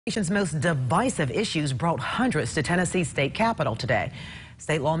Nation's most divisive issues brought hundreds to Tennessee's state capitol today.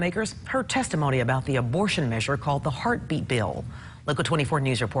 State lawmakers heard testimony about the abortion measure called the Heartbeat Bill. Local 24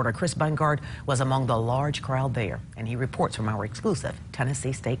 News reporter Chris Bungard was among the large crowd there, and he reports from our exclusive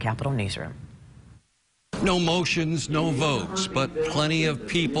Tennessee State Capitol newsroom. No motions, no votes, but plenty of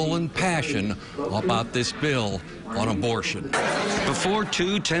people and passion about this bill on abortion. Before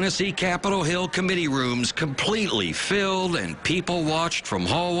two Tennessee Capitol Hill committee rooms completely filled and people watched from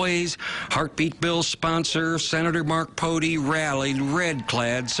hallways, Heartbeat Bill sponsor Senator Mark Pody rallied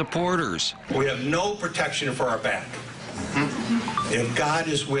red-clad supporters. We have no protection for our back. If God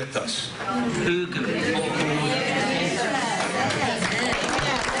is with us, who can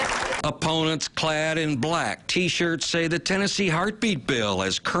Opponents clad in black T-shirts say the Tennessee Heartbeat Bill,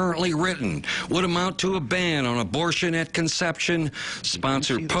 as currently written, would amount to a ban on abortion at conception.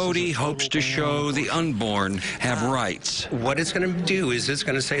 Sponsor Pody hopes to show the unborn have rights. What it's going to do is it's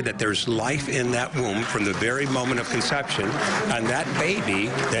going to say that there's life in that womb from the very moment of conception, and that baby,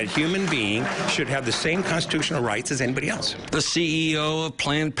 that human being, should have the same constitutional rights as anybody else. The CEO of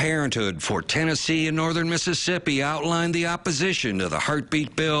Planned Parenthood for Tennessee and Northern Mississippi outlined the opposition to the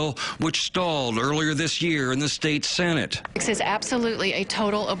Heartbeat Bill, which stalled earlier this year in the state Senate. This is absolutely a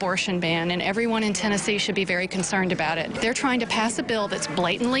total abortion ban, and everyone in Tennessee should be very concerned about it. They're trying to pass a bill that's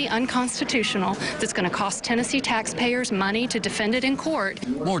blatantly unconstitutional, that's going to cost Tennessee taxpayers money to defend it in court.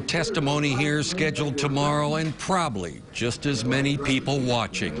 More testimony here scheduled tomorrow, and probably just as many people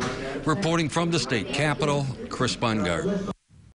watching. Reporting from the state capitol, Chris Bungard.